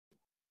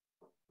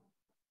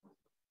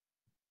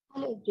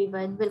Hello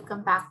everyone,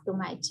 welcome back to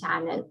my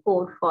channel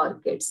Code for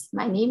Kids.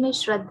 My name is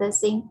Shraddha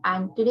Singh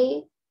and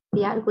today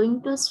we are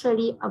going to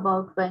study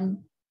about one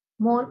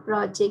more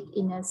project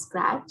in a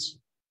Scratch.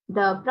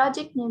 The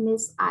project name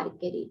is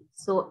Archery.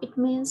 So it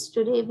means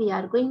today we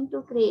are going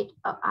to create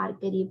an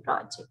Archery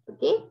project,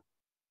 okay?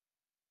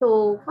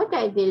 So what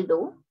I will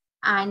do,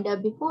 and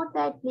before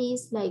that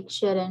please like,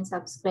 share and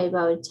subscribe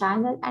our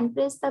channel and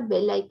press the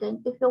bell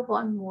icon if you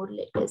want more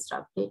latest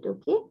update,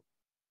 okay?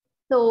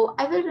 So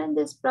I will run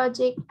this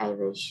project. I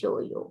will show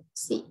you.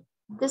 See,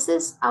 this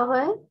is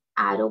our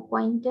arrow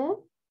pointer.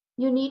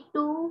 You need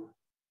to,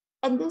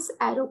 and this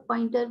arrow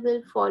pointer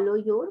will follow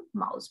your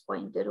mouse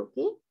pointer,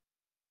 okay?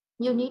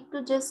 You need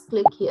to just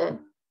click here.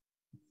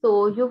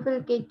 So you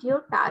will get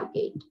your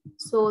target.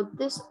 So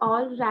this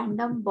all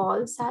random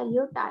balls are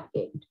your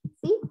target.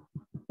 See,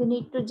 you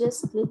need to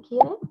just click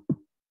here.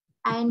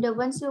 And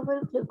once you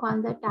will click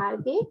on the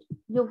target,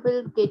 you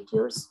will get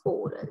your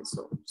score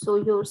also. So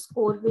your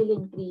score will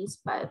increase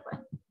by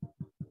 1.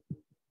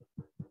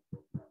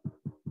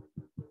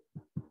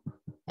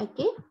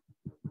 Okay,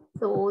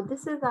 so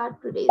this is our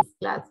today's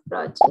class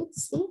project.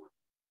 See,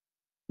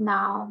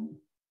 now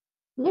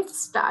let's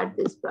start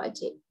this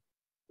project.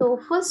 So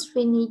first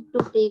we need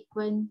to take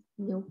one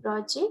new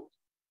project.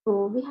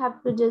 So we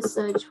have to just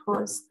search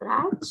for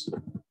Scratch.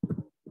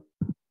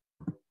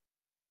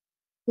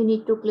 You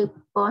need to click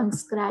on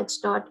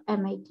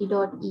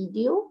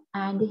scratch.mit.edu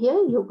and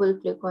here you will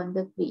click on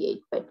the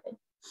create button.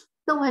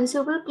 So once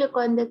you will click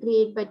on the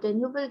create button,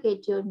 you will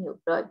get your new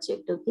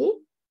project, okay?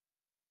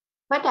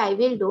 What I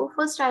will do,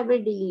 first I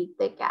will delete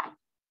the cat.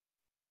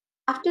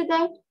 After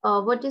that,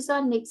 what is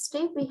our next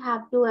step? We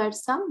have to add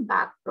some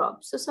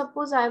backdrop. So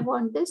suppose I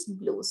want this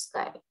blue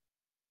sky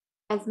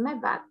as my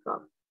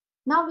backdrop.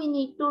 Now we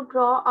need to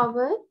draw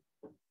our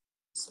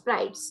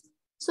sprites.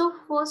 So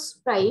for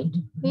sprite,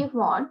 we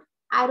want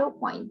arrow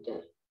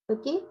pointer.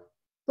 Okay.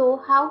 So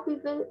how we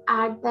will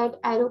add that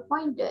arrow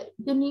pointer?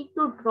 You need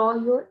to draw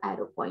your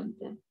arrow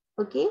pointer.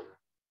 Okay.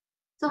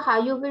 So how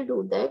you will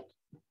do that?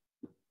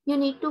 You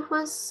need to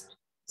first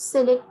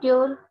select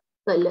your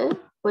color,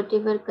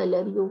 whatever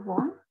color you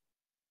want,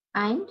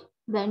 and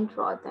then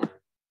draw that.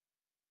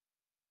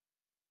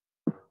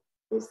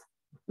 This,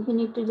 you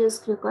need to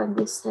just click on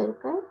this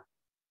circle.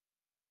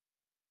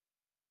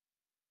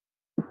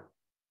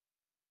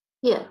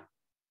 Here,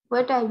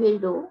 what I will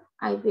do,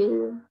 I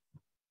will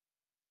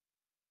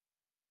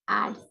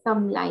add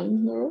some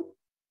line here.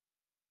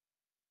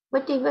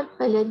 Whatever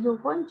color you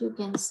want, you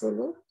can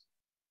select.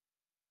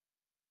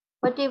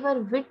 Whatever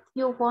width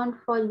you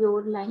want for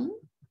your line,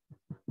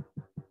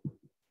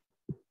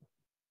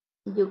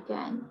 you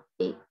can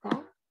take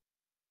that.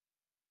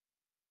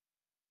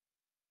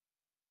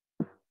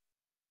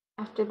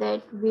 After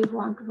that, we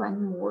want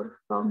one more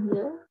from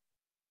here.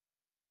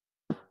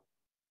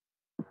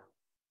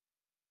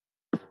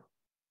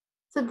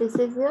 So this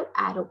is your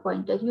arrow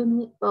pointer.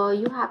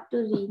 You have to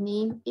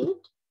rename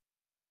it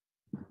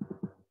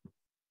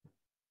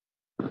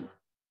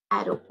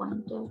arrow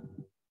pointer.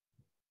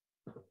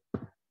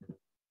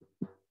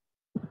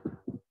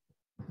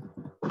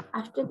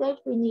 After that,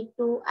 we need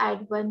to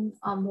add one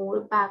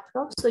more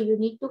backdrop. So you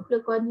need to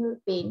click on your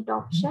paint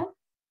option.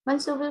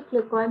 Once you will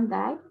click on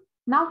that,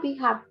 now we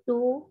have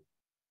to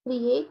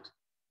create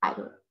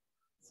arrow.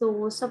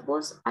 So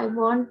suppose I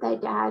want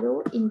that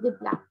arrow in the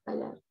black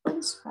color,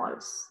 one small.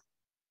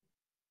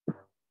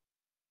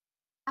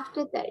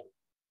 After that,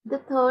 the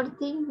third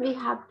thing, we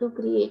have to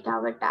create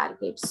our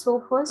target.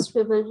 So first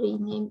we will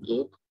rename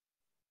it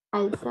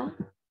as a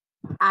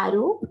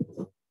arrow.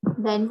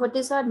 Then what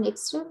is our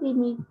next step? We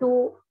need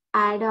to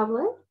add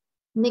our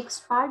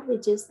next part,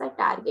 which is the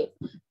target.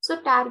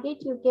 So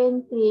target you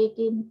can create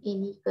in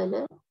any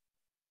color.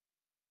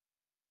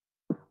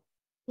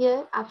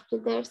 Here after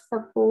that,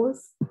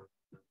 suppose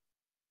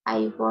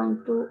I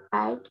want to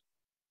add,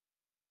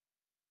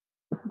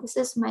 this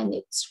is my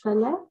next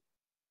color.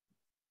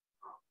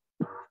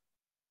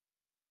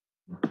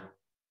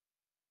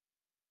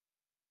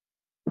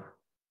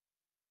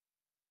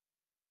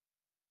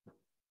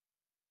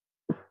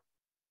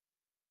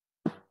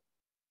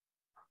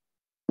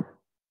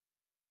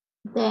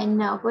 Then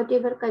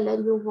whatever color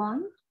you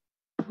want,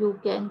 you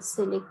can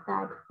select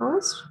that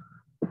first.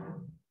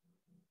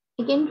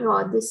 You can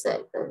draw the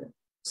circle.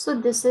 So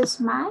this is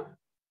my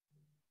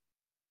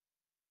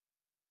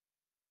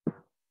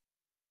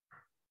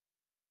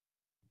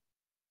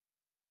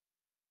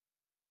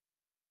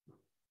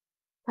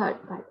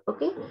third part.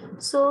 Okay,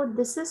 so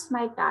this is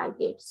my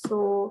target.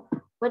 So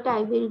what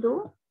I will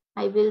do,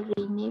 I will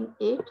rename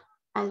it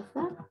as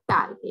a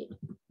target.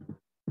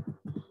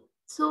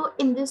 So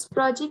in this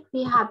project,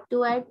 we have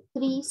to add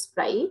 3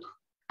 sprites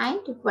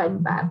and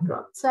 1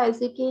 backdrop. So as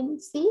you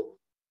can see,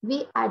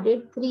 we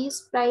added 3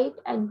 sprites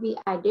and we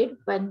added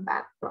 1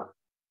 backdrop.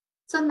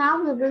 So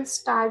now we will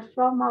start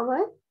from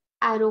our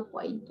arrow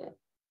pointer.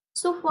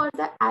 So for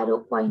the arrow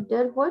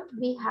pointer, what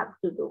we have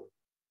to do?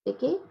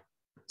 Okay,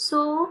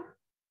 so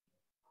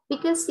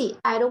because see,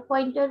 arrow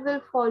pointer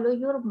will follow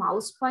your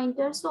mouse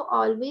pointer. So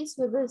always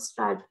we will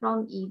start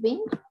from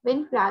event.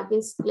 When flag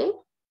is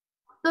clicked,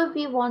 So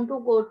we want to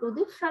go to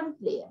the front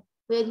layer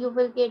where you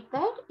will get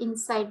that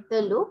inside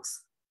the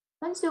looks.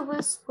 Once you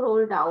will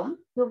scroll down,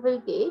 you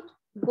will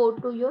go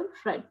to your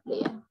front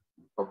layer.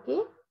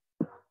 Okay.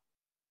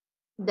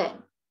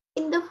 Then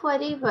in the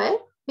forever,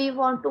 we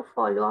want to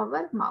follow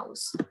our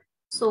mouse.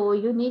 So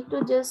you need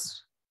to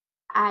just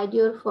add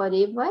your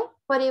forever.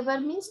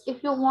 Forever means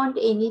if you want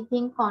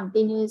anything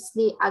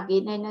continuously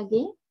again and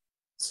again,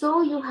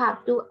 so you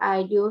have to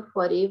add your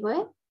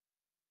forever.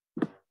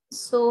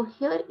 So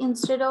here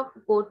instead of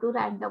go to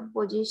random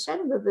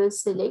position, we will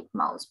select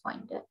mouse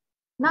pointer.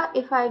 Now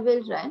if I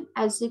will run,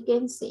 as you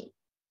can see,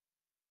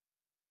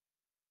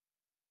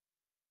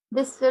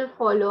 this will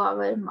follow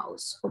our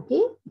mouse,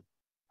 okay?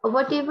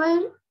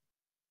 Whatever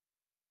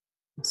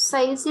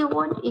size you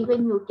want,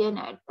 even you can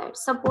add that.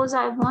 Suppose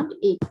I want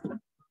 18.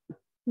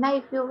 Now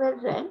if you will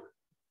run,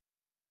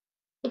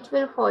 it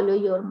will follow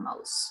your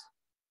mouse,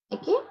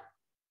 okay?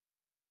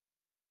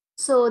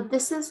 So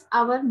this is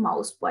our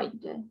mouse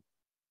pointer.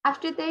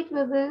 After that,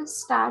 we will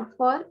start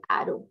for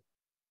arrow.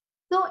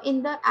 So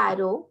in the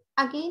arrow,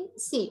 again,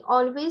 see,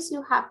 always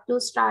you have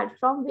to start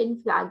from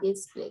when flag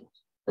is clicked,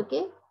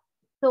 okay?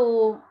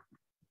 So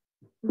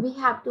we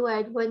have to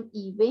add one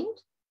event.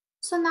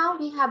 So now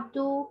we have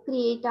to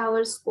create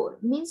our score.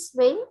 Means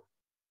when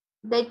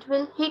that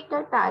will hit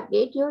a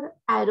target, your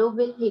arrow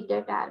will hit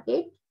a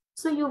target.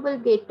 So you will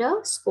get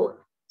a score.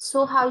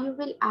 So how you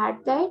will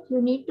add that?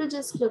 You need to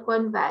just click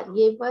on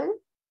variable,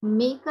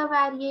 make a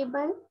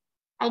variable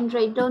and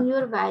write down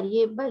your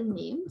variable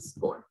name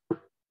score.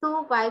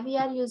 So why we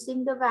are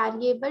using the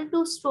variable?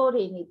 To store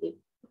anything.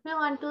 If you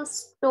want to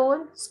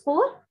store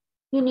score,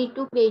 you need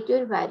to create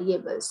your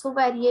variable. So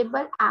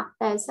variable act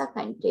as a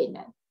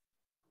container.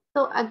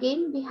 So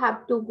again, we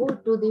have to go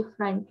to the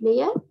front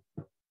layer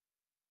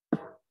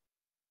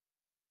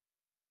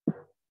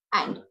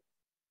and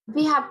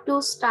we have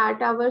to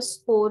start our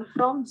score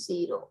from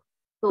 0.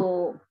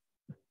 So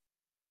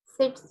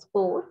set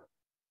score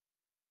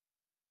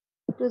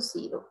to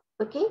 0.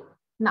 Okay.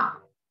 Now,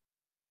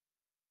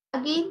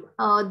 again,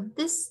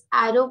 this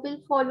arrow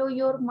will follow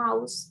your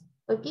mouse.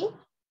 Okay.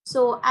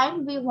 So,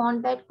 and we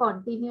want that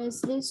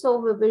continuously. So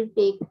we will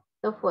take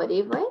the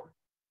forever.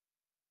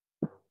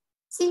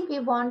 See, we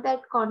want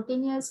that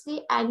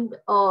continuously and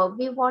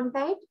we want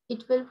that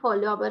it will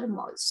follow our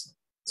mouse.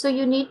 So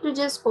you need to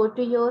just go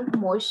to your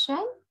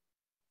motion.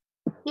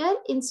 Here,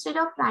 instead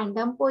of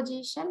random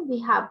position, we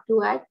have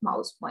to add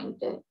mouse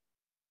pointer.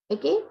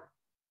 Okay.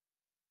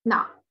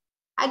 Now,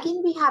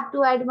 again, we have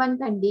to add one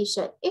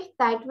condition. If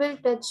that will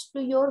touch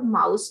to your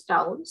mouse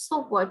down,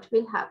 so what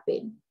will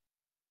happen?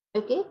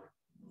 Okay.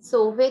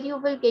 So where you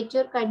will get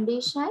your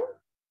condition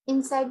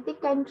inside the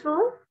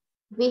control,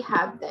 we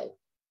have that.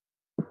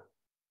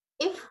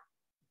 If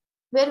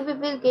where we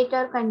will get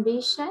our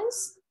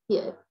conditions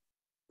here.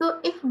 So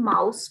if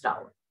mouse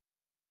down,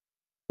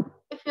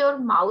 if your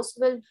mouse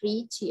will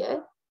reach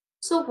here,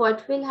 so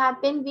what will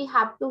happen? We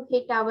have to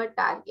hit our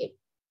target,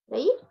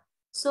 right?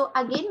 So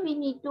again, we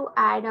need to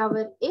add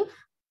our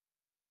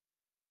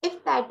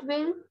if that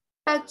will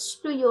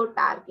touch to your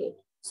target.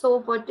 So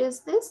what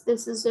is this?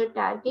 This is your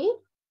target.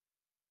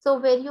 So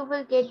where you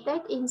will get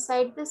that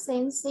inside the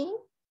sensing,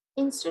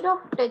 instead of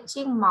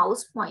touching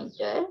mouse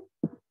pointer,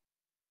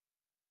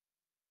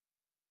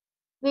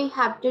 we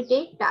have to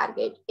take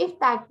target. If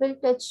that will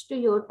touch to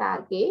your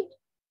target,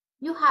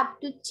 you have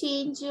to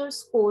change your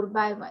score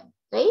by 1,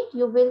 right?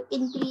 You will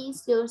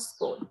increase your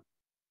score.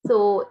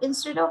 So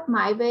instead of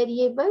my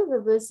variable, we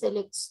will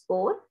select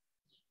score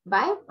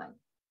by 1.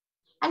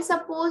 And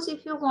suppose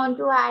if you want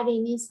to add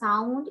any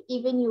sound,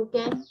 even you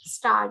can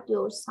start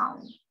your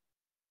sound.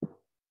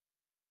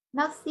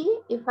 Now see,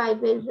 if I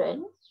will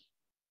run,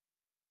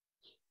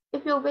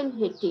 if you will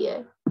hit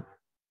here,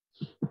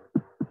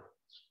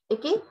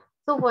 okay?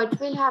 So what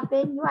will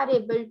happen? You are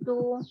able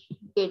to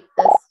get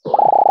the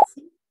score.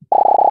 See?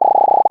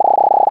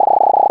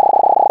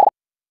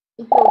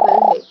 If you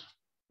will hit,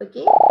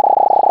 okay?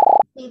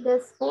 See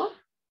the score?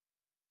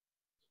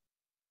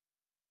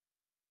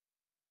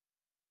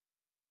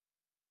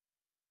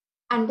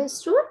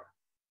 Understood?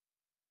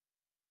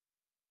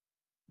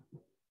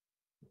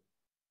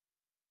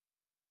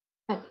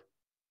 Okay.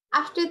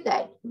 After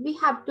that, we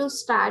have to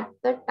start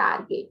the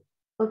target,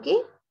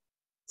 okay?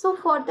 So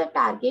for the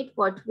target,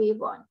 what we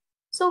want?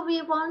 So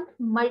we want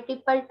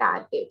multiple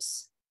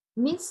targets.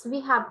 Means we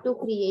have to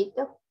create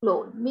a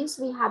clone. Means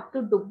we have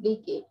to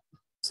duplicate.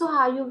 So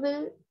how you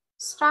will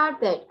start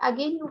that?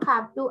 Again, you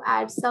have to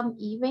add some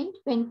event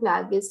when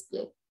flag is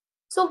clicked.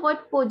 So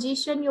what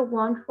position you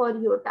want for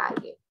your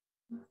target?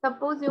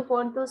 Suppose you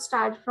want to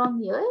start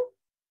from here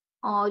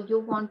or you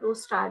want to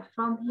start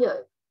from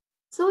here.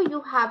 So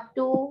you have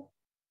to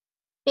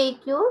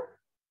take your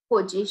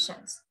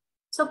positions.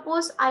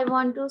 Suppose I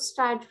want to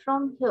start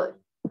from here.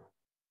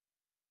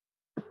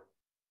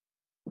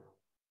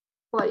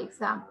 For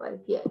example,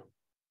 here.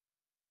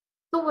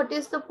 So what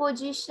is the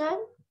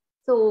position?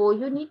 So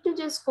you need to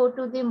just go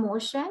to the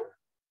motion,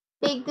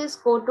 take this,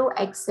 go to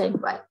X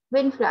and Y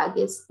when flag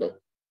is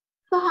clicked.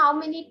 So how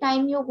many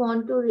times you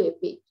want to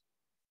repeat?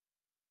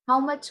 How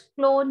much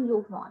clone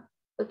you want?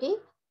 Okay.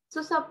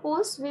 So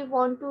suppose we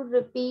want to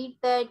repeat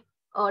that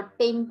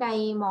 10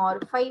 time or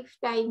 5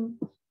 time.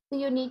 So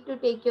you need to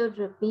take your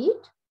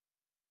repeat.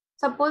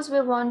 Suppose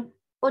we want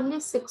only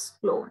 6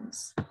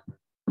 clones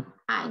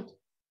and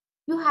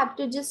you have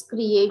to just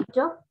create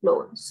a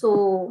clone.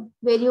 So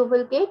where you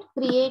will get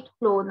create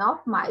clone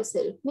of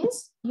myself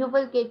means you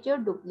will get your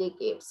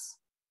duplicates.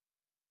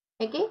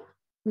 Okay.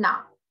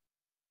 Now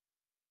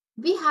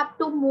we have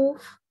to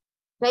move,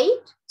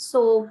 right?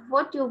 So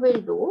what you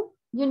will do,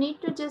 you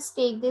need to just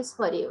take this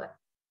forever.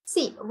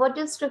 See, what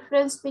is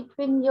difference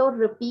between your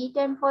repeat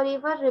and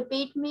forever?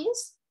 Repeat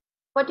means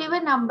whatever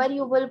number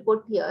you will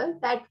put here,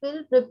 that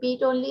will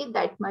repeat only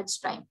that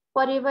much time.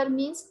 Forever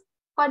means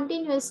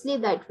continuously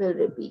that will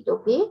repeat,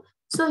 okay?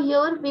 So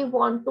here we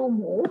want to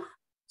move.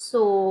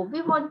 So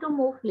we want to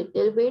move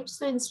little bit.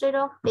 So instead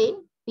of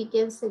 10, we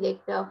can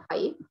select a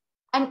 5.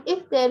 And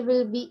if there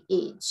will be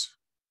age,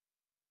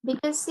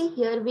 because see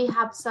here we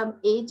have some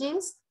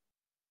ages,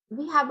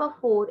 we have a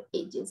 4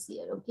 ages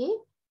here, okay?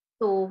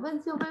 So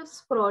once you will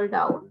scroll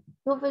down,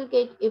 you will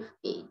get if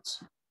age,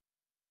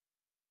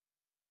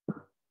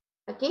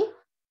 okay?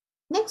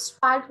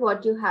 Next part,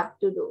 what you have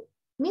to do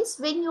means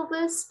when you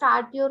will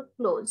start your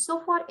clone.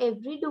 So for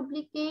every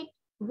duplicate,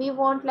 we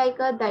want like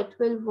a that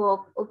will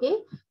work, okay?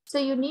 So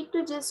you need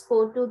to just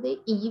go to the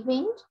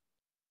event,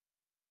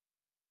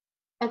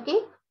 okay?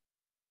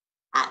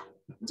 And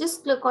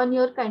just click on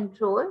your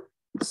control,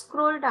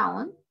 scroll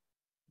down,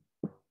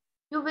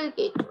 you will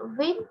get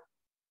when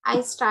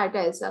I start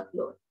as a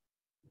clone.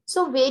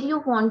 So where you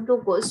want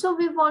to go? So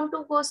we want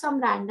to go some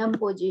random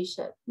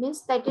position,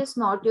 means that is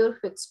not your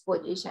fixed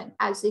position.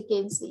 As you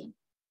can see,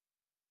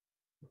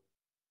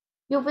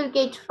 you will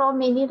get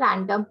from any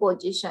random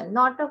position,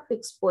 not a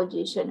fixed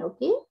position,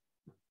 okay?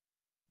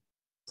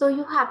 So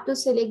you have to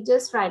select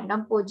just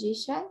random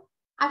position.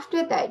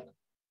 After that,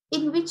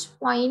 in which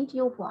point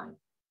you want,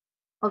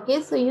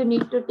 okay? So you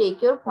need to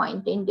take your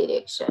pointing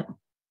direction.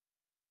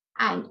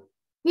 And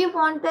we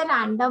want the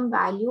random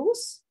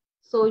values.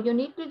 So you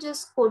need to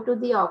just go to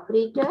the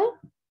operator,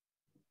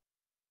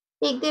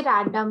 take the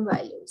random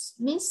values,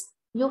 means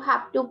you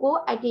have to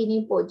go at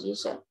any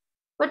position.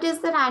 What is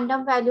the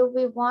random value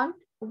we want?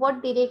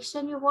 What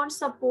direction you want?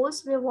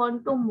 Suppose we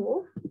want to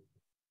move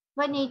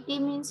 180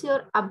 means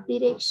your up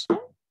direction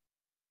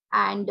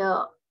and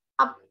up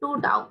to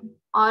down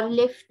or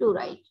left to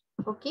right.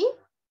 Okay.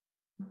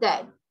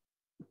 Then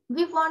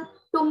we want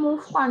to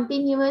move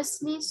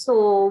continuously.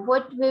 So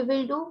what we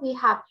will do? We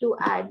have to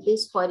add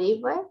this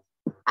forever.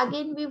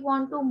 Again, we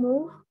want to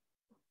move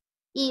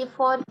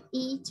for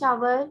each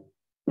our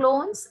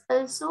clones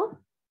also.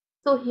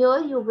 So here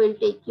you will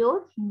take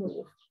your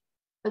move,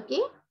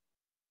 okay?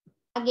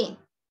 Again,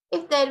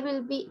 if there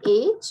will be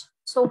age,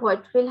 so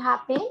what will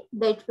happen?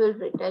 That will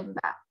return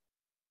back.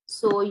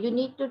 So you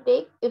need to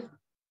take if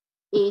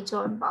age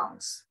on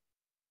bounce,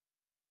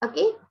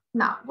 okay?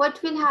 Now,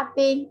 what will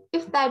happen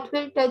if that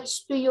will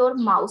touch to your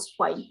mouse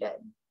pointer,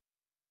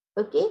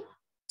 okay?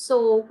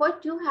 So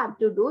what you have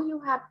to do, you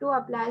have to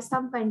apply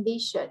some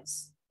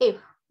conditions. If,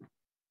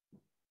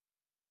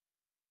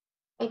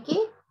 okay?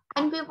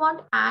 And we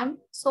want and,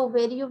 so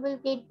where you will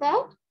get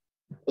that?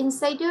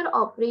 Inside your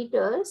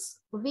operators,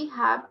 we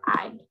have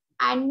and.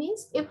 And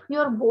means if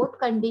your both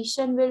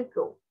condition will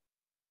true.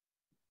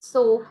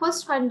 So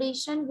first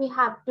condition we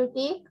have to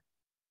take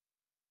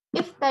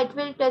if that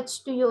will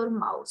touch to your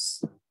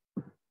mouse.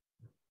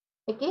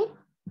 Okay.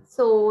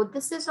 So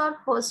this is our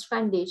first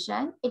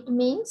condition. It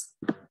means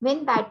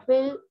when that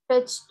will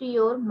touch to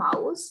your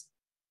mouse.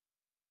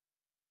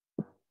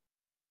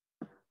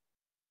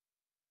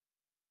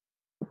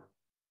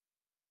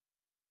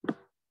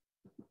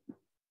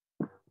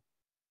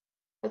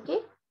 Okay.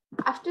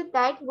 After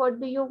that, what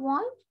do you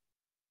want?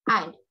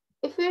 And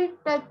if you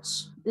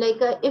touch like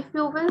if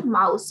you will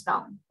mouse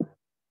down.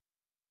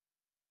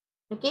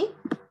 Okay.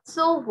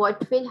 So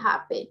what will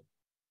happen?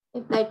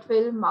 If that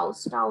will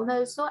mouse down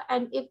also,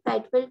 and if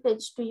that will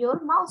touch to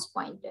your mouse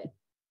pointer.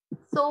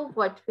 So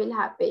what will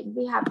happen?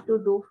 We have to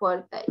do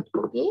for that,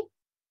 okay?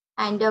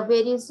 And where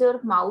is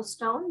your mouse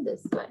down?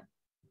 This one.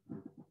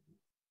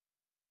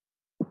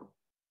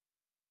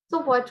 So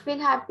what will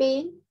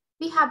happen?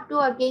 We have to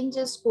again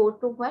just go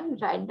to one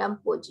random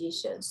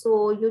position.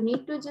 So you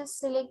need to just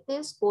select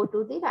this, go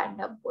to the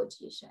random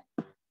position.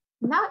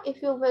 Now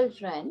if you will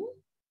run,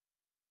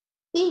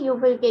 see you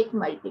will get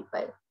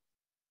multiple.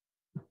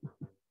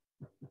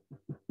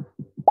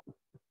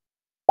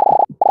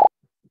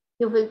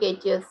 You will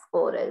get your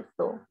score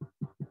also.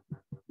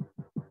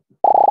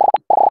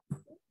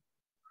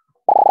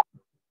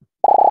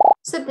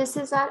 So this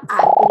is our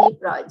Archery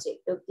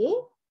project, okay?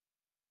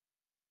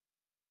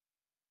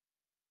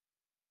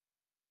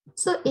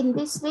 So in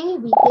this way,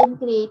 we can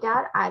create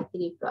our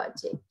Archery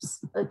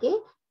projects, okay?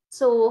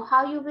 So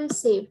how you will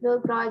save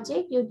your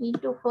project? You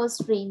need to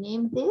first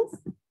rename this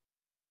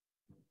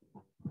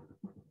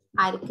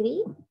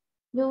Archery.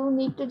 You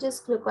need to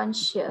just click on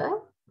share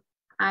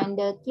and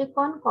click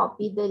on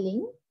copy the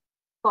link.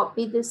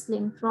 Copy this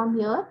link from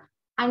here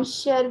and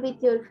share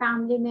with your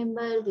family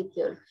member, with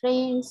your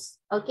friends,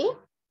 okay?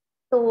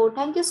 So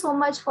thank you so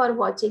much for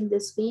watching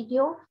this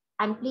video,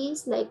 and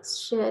please like,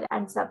 share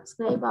and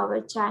subscribe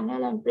our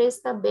channel and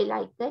press the bell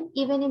icon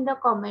even in the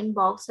comment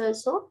box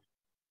also.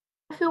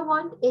 If you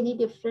want any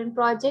different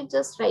project,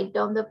 just write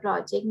down the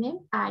project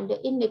name and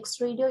in next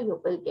video you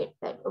will get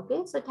that.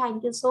 Okay, so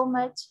thank you so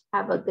much.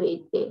 Have a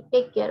great day.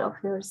 Take care of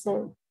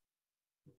yourself.